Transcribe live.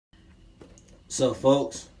So,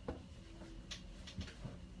 folks,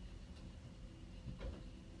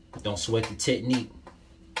 don't sweat the technique.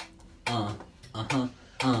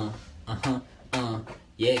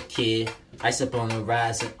 Yeah, kid. Ice up on the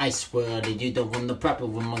rise in ice world, and you don't want the proper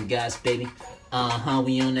with my guys, baby.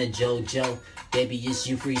 We on that Jojo, baby. It's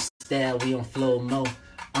you freestyle. We on flow mo.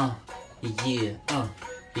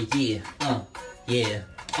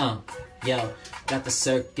 Yo, got the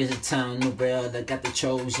circus of town, the world. I got the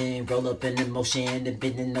Trojan. Roll up in the motion, the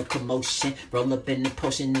bend in no commotion. Roll up in the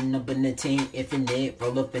potion, and up in the team, infinite.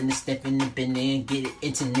 Roll up in the step in the bend in, get it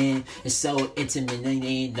internet. It's so intimate, there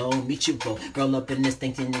ain't no mutual. Roll up in this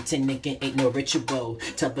thing, and the technique ain't no ritual.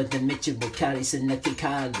 Top of the mutual, Kali, Sanaki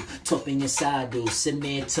Kalu. Top in your side,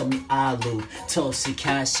 Sime, Tomi Alu. Tosi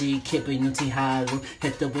Kashi, Kippy, Nuti Halu.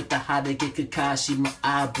 Hit the with the Hada, get Kakashi, my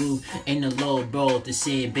Abu. Ain't no low ball to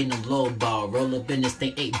see, be no low ball. Roll up in this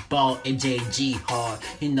thing, 8 ball, MJG hard.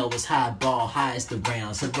 You know it's high ball, highest the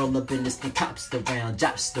round. So roll up in this thing, cops the round,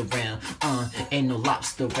 drops the round. Ain't no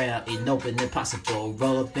lobster round, ain't no been impossible.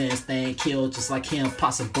 Roll up in this thing, kill just like him,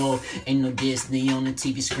 possible. Ain't no Disney on the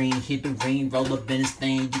TV screen, hit the ring. Roll up in this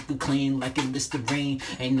thing, you can clean like a Mr. Ring.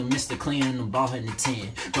 Ain't no Mr. Clean, no ball in the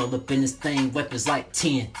 10. Roll up in this thing, weapons like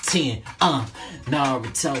 10.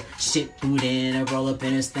 Naruto, shit boot in. I roll up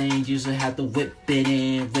in this thing, usually have to whip it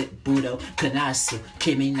in. Whip Budo, Kanasu,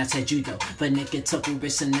 Kimi Nata Judo. But nigga toku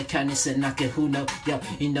wrist in the kindness and knock it, who know? Yo,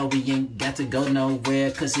 you know we ain't got to go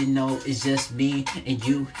nowhere, cause you know it's just me and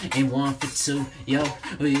you and 1 for 2. Yo,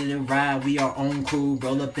 we in the ride, we our own crew.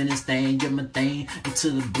 Roll up in this thing, you're my thing.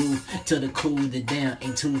 Into the booth, to the cool, the down.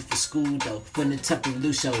 Ain't too for school though. From the top of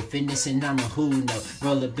Lucio, fitness and I'm a who know.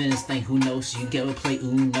 Roll up in this thing, who knows? You get to play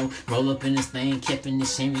Uno. Roll up in this thing, kept in the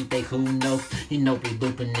same everything, who know? You know we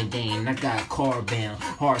looping the game. I got a car bound,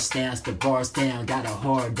 hard stance, the bars down, got a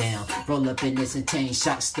hard down. Roll up in this and 10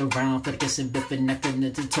 shots around. For the kissing, biffing, nothing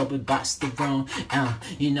at the top of box the wrong.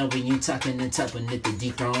 You know when you talking and tapping at the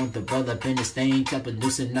deep throne. The roll up in this thing, top of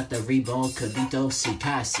loosen, not the rebound. Kalito,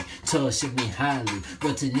 Shikasi, Tosh, me highly.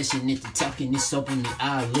 Recognition if you talking, it's open the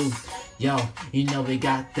alu. Yo, you know we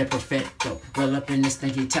got that perfecto. Roll up in this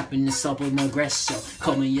thing, you tapping this up with no aggresso.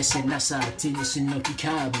 Call me yes and nasa, Tinis and no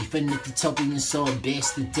Kikabi. Finity topping and so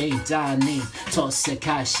best the day, Dani. Toss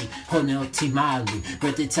Sakashi, Hono Timalu.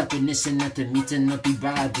 Ready tapping this and not the meet and not be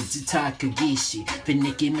bribed. Titaka Gishi,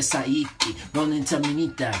 Finiki Masaiki. Rolling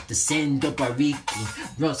Taminita, the Sendo Bariki.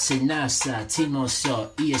 Rotse Nasa, Timo Shaw,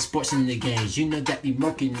 EA Sports in the games. You know that we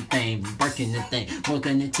working the thing, we working the thing.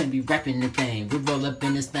 Working the thing, be rapping the thing. We roll up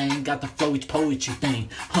in this thing, got the flow, it's poetry thing.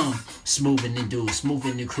 Smoothing the dudes,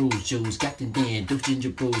 smoothing the cruise, Jews. Got the dan, do ginger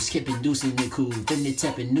brews, skipping, deucing the cool. Then they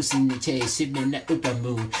tapping, noosing the chase, sipping that upper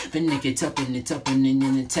move. Then they get topping, and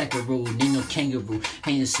then attack a rule. Ain't no kangaroo,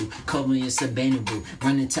 Hansu, Kobe and Sabanaboo.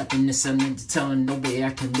 Running, tapping the sun at the tongue, no way I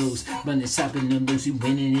can lose. Running, topping the loose, we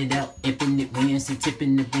winning it out. Infinite wins, and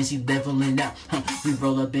tipping the bench, you leveling out. We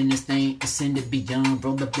roll up in this thing, ascend it beyond.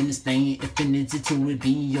 Roll up in this thing, infinity to it,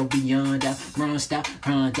 beyond out. Run, stop,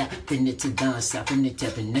 run, down. It to dance, stopping it,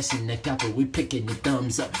 tapping this in the copper. We picking the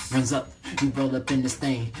thumbs up, runs up. We roll up in this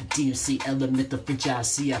thing. DMC element, the franchise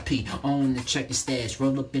CIP on the track and stash.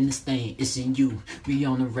 Roll up in this thing, it's in you. We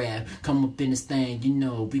on the rap, come up in this thing. You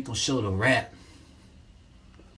know we gon' show the rap.